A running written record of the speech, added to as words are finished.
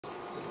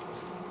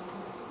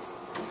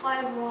Hi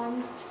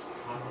everyone.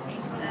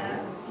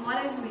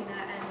 My name is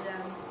Amina, and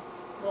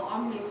well,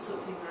 I'm here to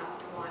talk to you about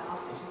why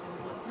architecture is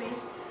important to me.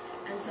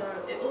 And so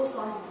it all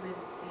started with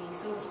the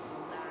summer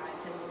school that I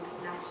attended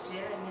last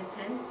year in year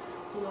 10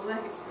 for my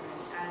work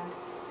experience. And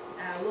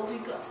what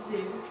we got to do,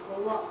 or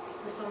what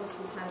the summer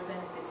school kind of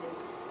benefited,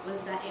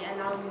 was that it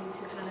allowed me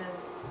to kind of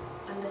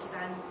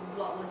understand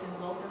what was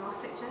involved in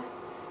architecture,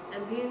 and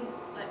being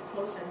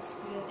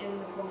in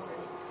the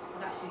process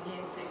of actually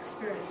getting to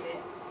experience it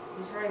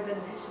was very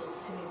beneficial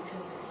to me,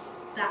 because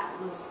that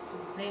was the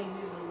main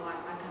reason why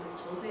I kind of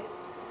chose it.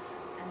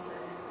 And so,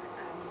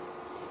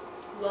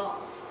 well,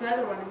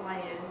 further on in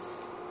my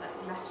years, like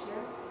last year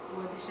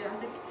or this year, I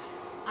think,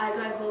 I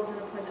got involved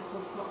in a project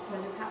called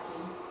Project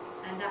Platform,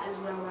 and that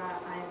is where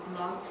I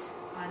blogged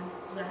on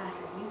Zaha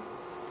Academy.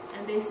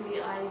 And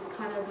basically, I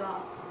kind of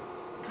got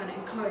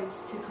encouraged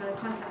to kind of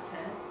contact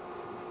her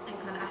and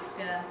kind of ask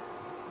her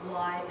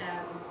why,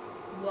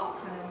 what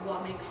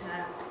makes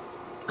her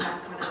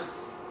kind of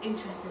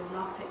interested in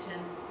architecture,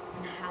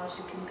 and how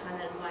she can kind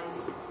of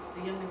advise the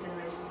younger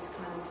generation to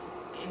kind of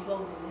get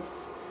involved in this.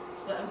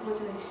 But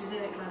unfortunately, she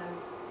didn't kind of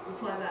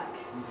reply back.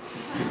 I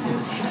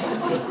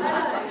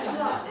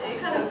know, it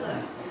kind of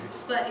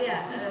sucks. But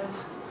yeah,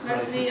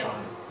 hopefully, I've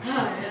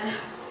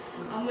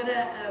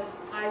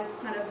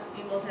kind of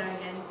emailed her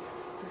again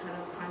to kind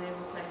of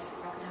request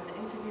if I could have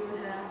an interview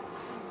with her.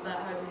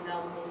 But hopefully that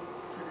will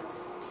kind of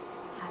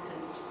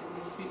happen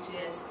in the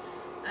future years.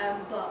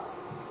 But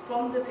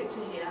from the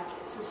picture here,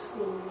 it's a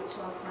school which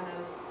I kind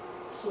of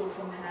saw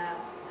from her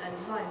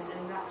designs,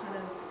 and that kind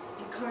of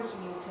encouraged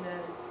me to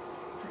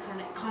kind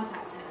of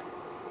contact her,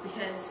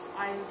 because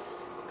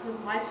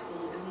my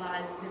school is not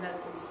as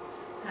developed as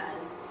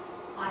hers.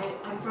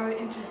 I'm very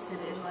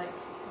interested in like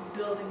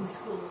building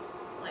schools,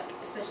 like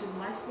especially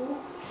my school,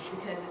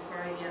 because it's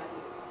very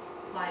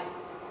like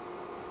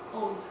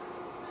old,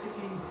 if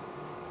you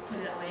put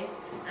it that way.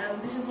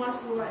 This is my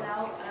school right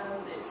now.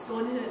 It's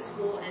Golden Hill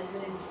School, and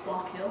it is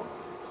Sparkhill,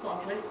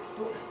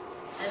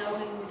 and I'm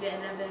in year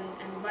 11.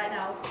 And right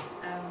now,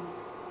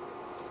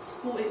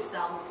 school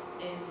itself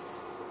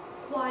is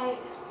quite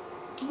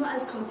not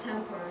as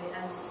contemporary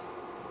as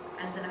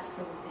the last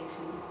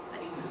presentation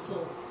that you just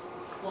saw.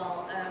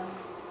 Well,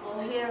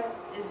 here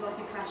is like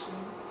a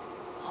classroom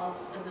of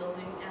a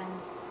building, and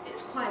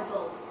it's quite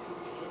dull if you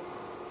see it.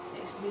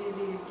 It's really,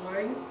 really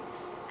boring.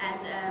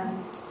 And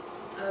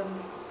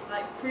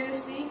like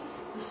previously,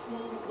 the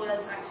school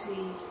was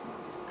actually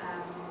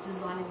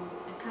designing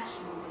a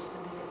classroom, which the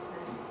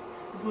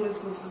biggest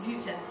schools for the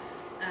future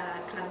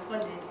kind of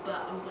funded,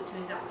 but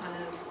unfortunately that kind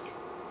of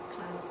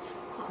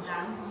cut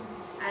down.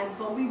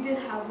 But we did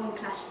have one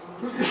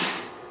classroom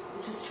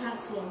which was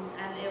transformed,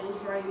 and it was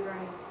very,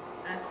 very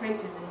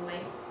creative in a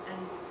way. And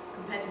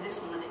compared to this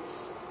one,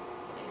 it's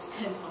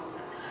 10 times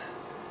that.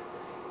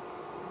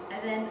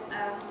 And then,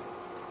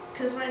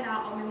 because right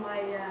now I'm in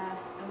my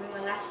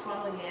last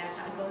final year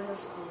at Golden Hill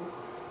School,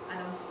 and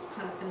I'm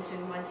kind of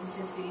finishing my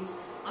GCSEs.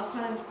 I've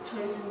kind of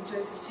chosen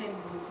Joseph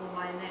Chamberlain for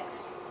my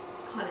next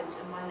college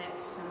and my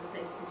next kind of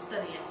place to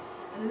study at.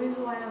 And the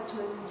reason why I've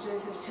chosen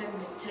Joseph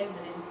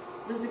Chamberlain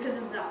was because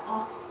of the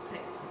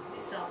architect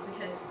itself.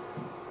 Because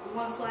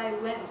once I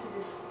went to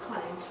this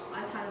college,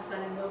 I kind of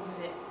fell in love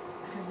with it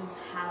because of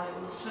how it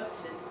was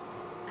structured,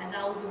 and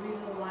that was the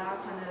reason why I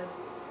kind of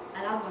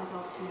allowed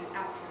myself to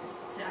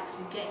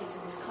actually get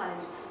into this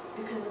college,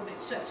 because of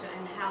its structure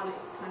and how it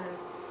kind of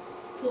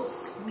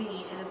puts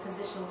me in a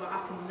position where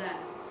I can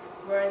learn.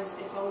 Whereas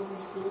if I was in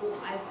school,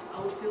 I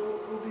would feel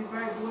it would be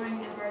very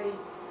boring and very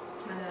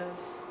kind of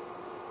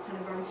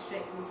very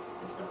strict and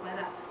stuff like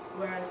that.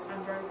 Whereas I'm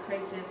very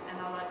creative, and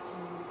I like to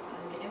kind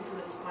of get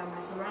influenced by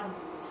my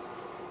surroundings.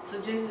 So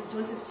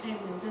Joseph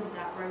Chamberlain does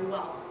that very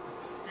well,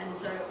 and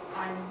so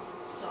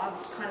I've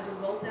kind of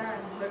enrolled there,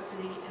 and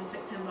hopefully in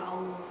September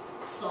I will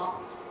start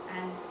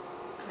and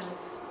kind of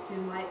do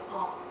my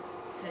art,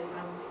 because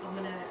I'm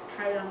going to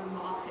carry on with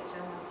my architecture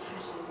and my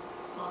passion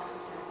for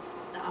architecture.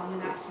 That I'm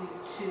going to actually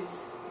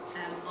choose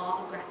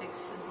art,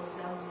 graphics, and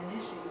sociology and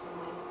history for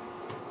my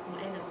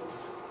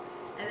A-levels.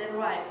 And then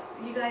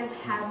you guys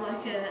have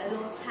like a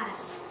little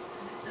task,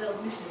 a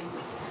little mission.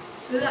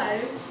 Below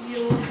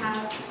you'll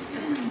have a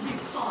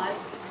cute card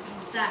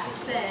that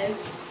says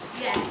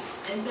yes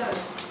and no,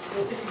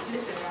 or if you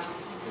flip it around,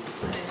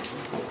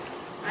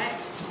 right?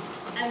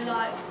 And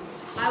like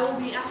I will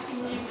be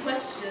asking you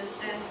questions,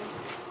 and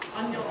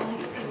on your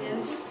own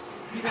opinions,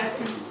 you guys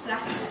can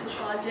flash the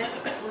card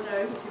yes or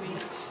no to me,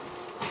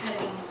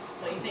 depending on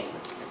what you think.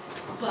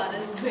 But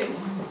there's a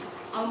twist.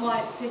 I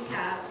might pick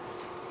out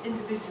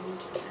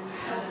individuals and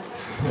kind of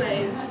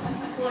explain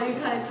why you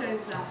kind of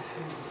chose that.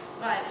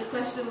 Right, the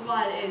question of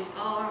mine is,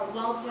 are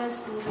well-designed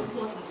schools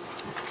important?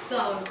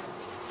 So,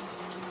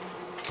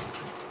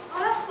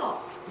 that's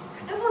not.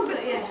 Everyone's got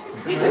it, yes.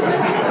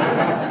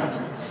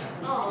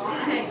 Oh,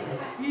 okay.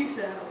 You,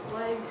 sir,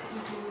 why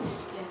did you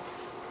yes?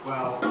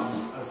 Well,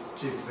 as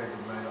Chief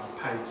Executive Mayor, I'm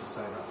paid to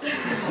say that.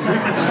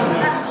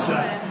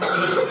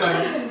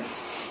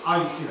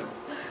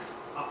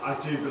 I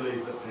do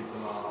believe that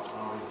people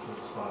are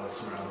influenced by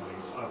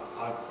surroundings.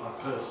 I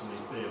personally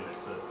feel it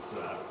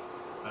that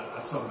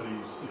as somebody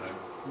who's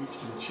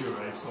reached a mature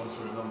age, gone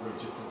through a number of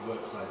different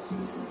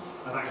workplaces,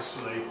 and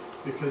actually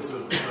because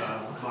of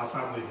my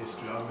family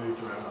history, I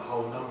moved around a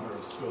whole number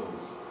of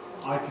schools.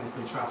 I can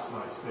contrast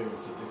my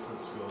experience at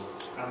different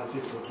schools and at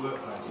different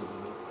workplaces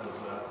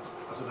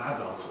as an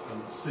adult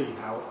and see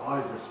how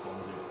I've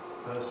responded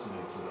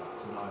personally to that.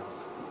 And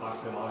I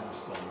feel I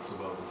respond to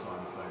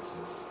well-designed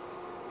places.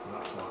 So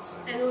that's why I say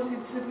this. Anyone who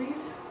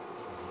disagrees?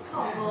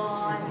 Come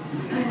on.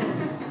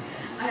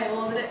 Okay,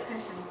 well, the next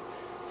question.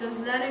 Does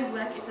learning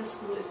work if a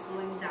school is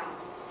falling down?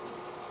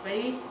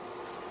 Ready,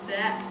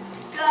 set,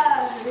 go!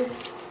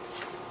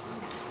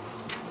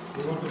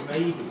 We want a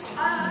maybe.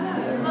 I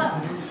know, but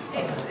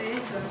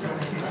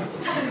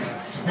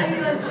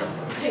it's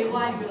okay,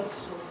 why are you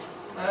sure?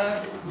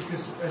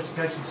 Because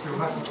education still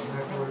matters, and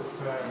therefore if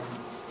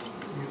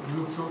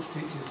you will talk to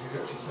teachers who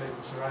actually say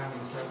the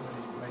surroundings don't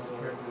really make a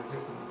great deal of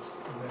difference,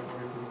 and therefore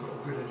if we've got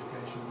a good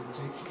education, good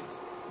teachers,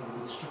 and a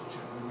good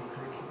structure and a good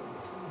curriculum,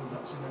 then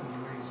that's the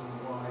only reason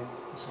why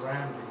the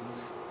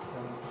surroundings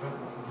prevent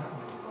that from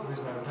happening. There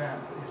is no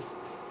doubt that if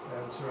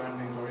the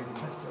surroundings are even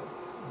better,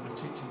 then the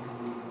teaching can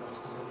be even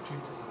better because the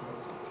opportunities are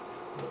greater.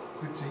 But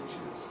good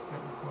teachers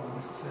don't require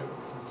necessarily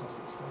a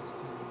fantastic space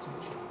to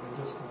teach you. They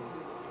just can't.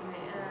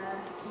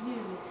 You,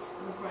 Miss,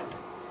 in the front,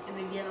 in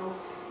the yellow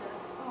shirt.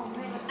 Oh,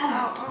 really?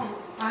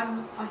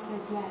 I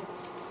said yes.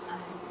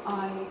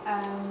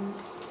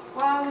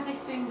 Well, I was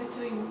iffing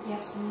between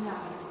yes and no.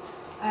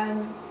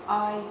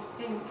 I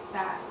think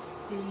that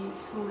the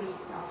school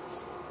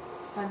ethos,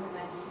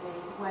 fundamentally,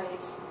 the way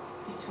it's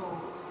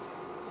taught,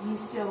 you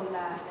still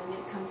learn and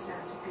it comes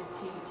down to good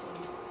teaching.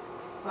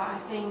 But I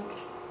think,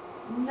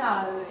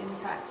 no, in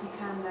fact, you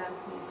can learn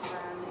from your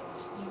surroundings.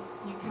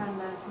 You can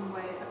learn from the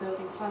way a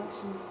building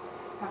functions,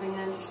 having an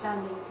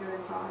understanding of your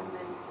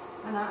environment.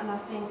 And I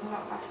think a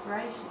lot of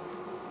aspiration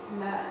can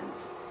be learned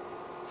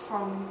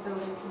from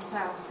buildings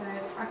themselves. So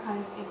I kind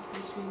of if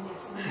between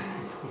yes and no.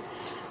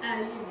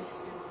 You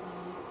missed it.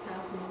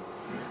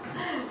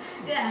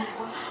 Yeah.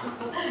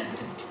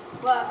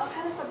 Well, I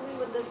kind of agree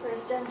with the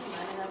first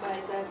gentleman in a way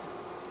that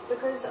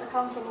because I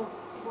come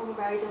from a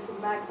very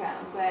different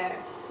background where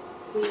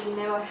we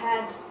never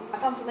had, I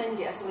come from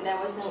India, so there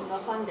was no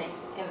funding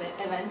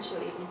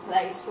eventually in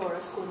place for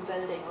a school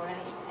building or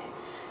anything.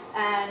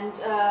 And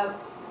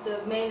the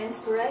main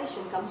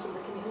inspiration comes from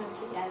the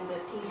community and the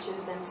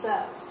teachers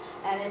themselves.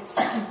 And it's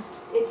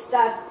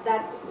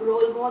that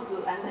role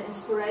model and the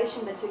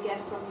inspiration that you get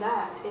from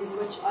that is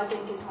which I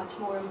think is much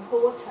more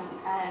important,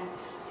 and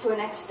to an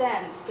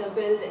extent the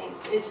building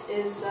is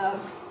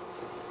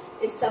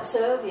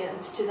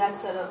subservient to that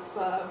sort of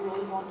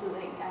role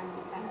modeling and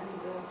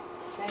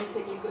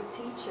basically good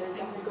teachers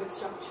and a good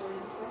structure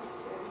in place.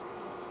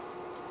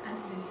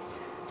 Anthony.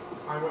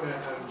 I want to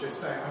just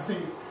say, I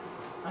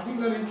think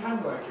learning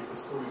can work if the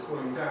school is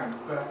falling down,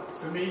 but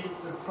for me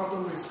the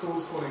problem with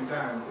schools falling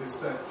down is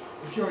that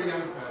if you're a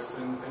young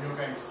person and you're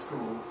going to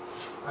school,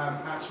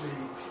 actually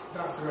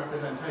that's a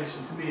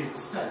representation to me of the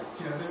state.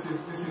 This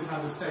is how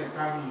the state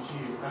values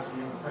you as a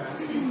young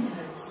person.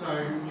 So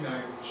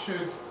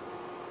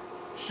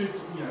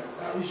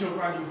is your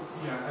value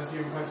as a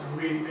young person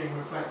really being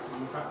reflected in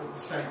the fact that the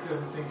state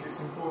doesn't think it's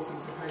important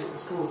to pay for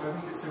schools? I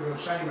think it's a real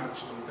shame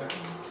actually that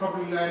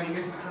probably learning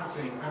isn't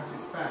happening at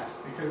its best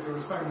because there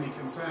are so many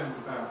concerns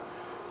about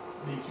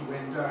leaky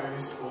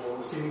windows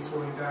or ceilings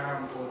falling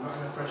down or not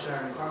enough fresh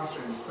air in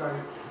classrooms. So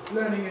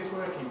learning is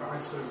working, but I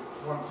sort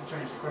of want to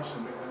change the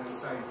question a bit and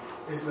say,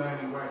 is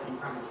learning working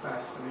at its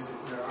best, and is it,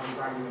 are we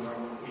valuing our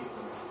young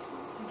people?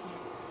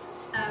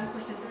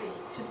 Question 3.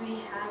 Should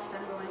we have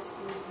standardised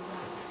school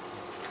design?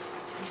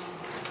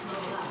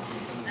 Not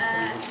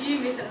allowed.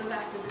 You miss at the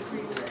back with the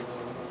green shirt.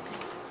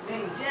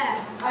 Me?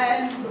 Yeah.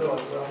 I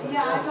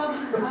don't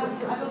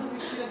think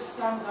we should have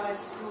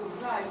standardised school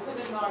design.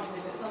 There is an argument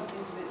that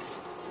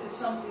if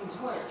something's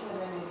worked,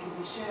 then it can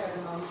be shared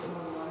amongst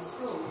more than one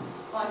school.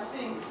 But I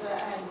think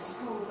that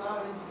schools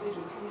are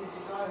individual,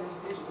 communities are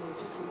individual, they have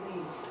different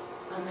needs,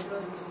 and the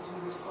buildings need to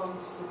be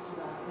responsive to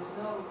that. There's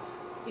no,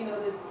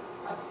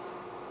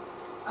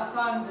 I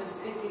found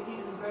this, even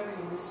in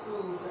Birmingham, the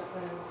schools that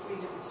were 3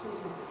 different schools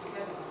being put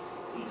together.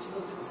 Each of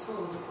those different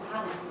schools, if they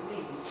had different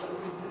needs, but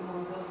we put in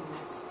one building,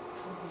 it's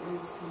something that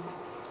needs to be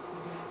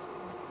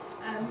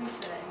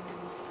Musa,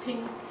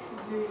 pink,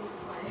 blue,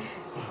 white.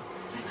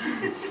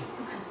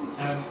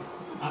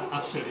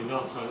 Absolutely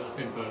not. I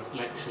think both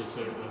lectures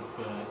have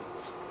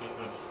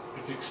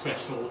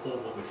expressed all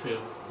what we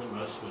feel, I think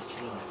most of us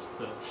tonight,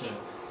 that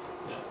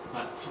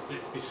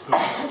it's a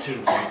great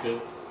opportunity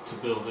to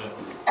build a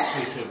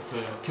piece of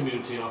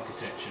community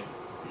architecture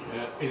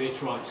in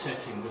its right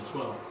setting as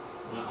well.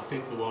 I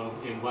think the one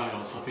in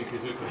Wales, I think,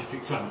 is a great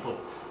example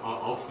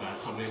of that.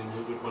 I mean,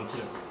 who would want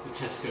the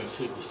Tesco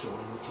superstore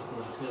on the top of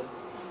that hill?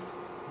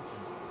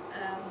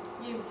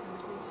 You was in the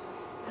green shirt.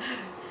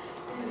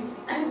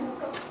 I've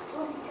got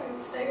one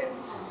through, so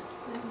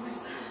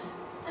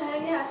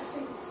I just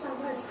think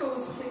standardised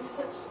schools would lead to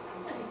such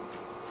a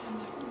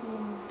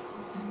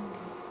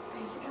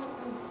basic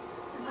outcome,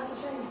 and that's a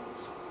shame.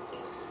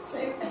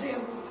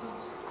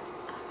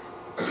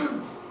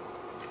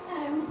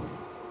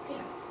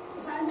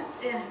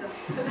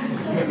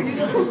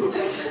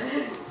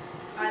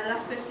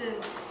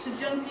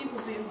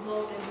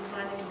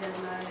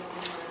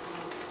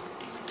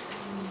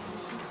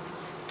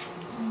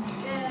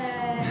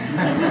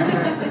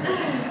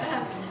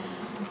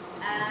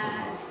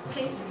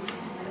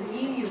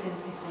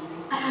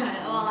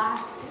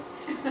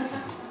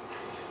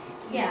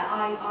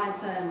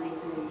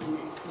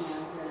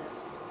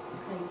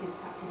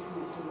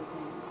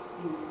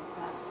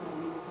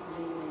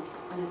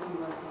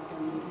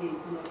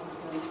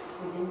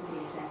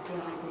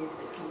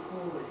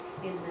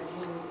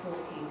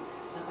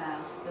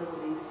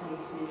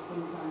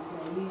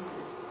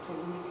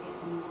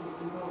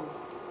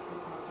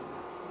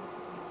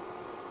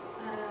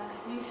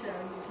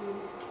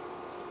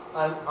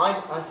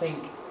 I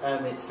think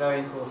it's very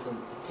important,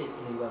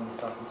 particularly when we're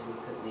starting to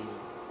look at the,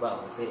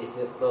 well,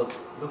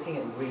 looking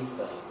at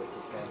refurb, which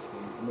is going to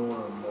be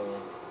more and more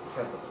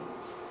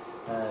prevalent,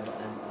 and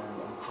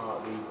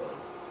part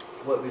rebirth.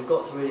 We've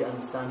got to really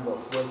understand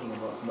what's working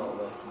and what's not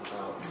working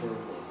about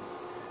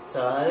buildings.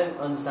 So I don't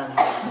understand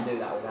how we can do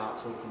that without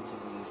talking to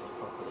the users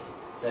properly.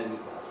 So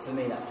for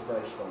me, that's a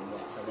very strong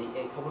yes. I think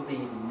it's probably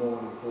even more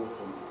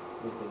important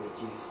with the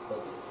reduced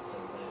budgets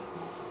that are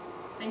available.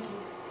 Thank you.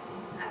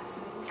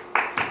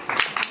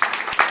 Absolutely.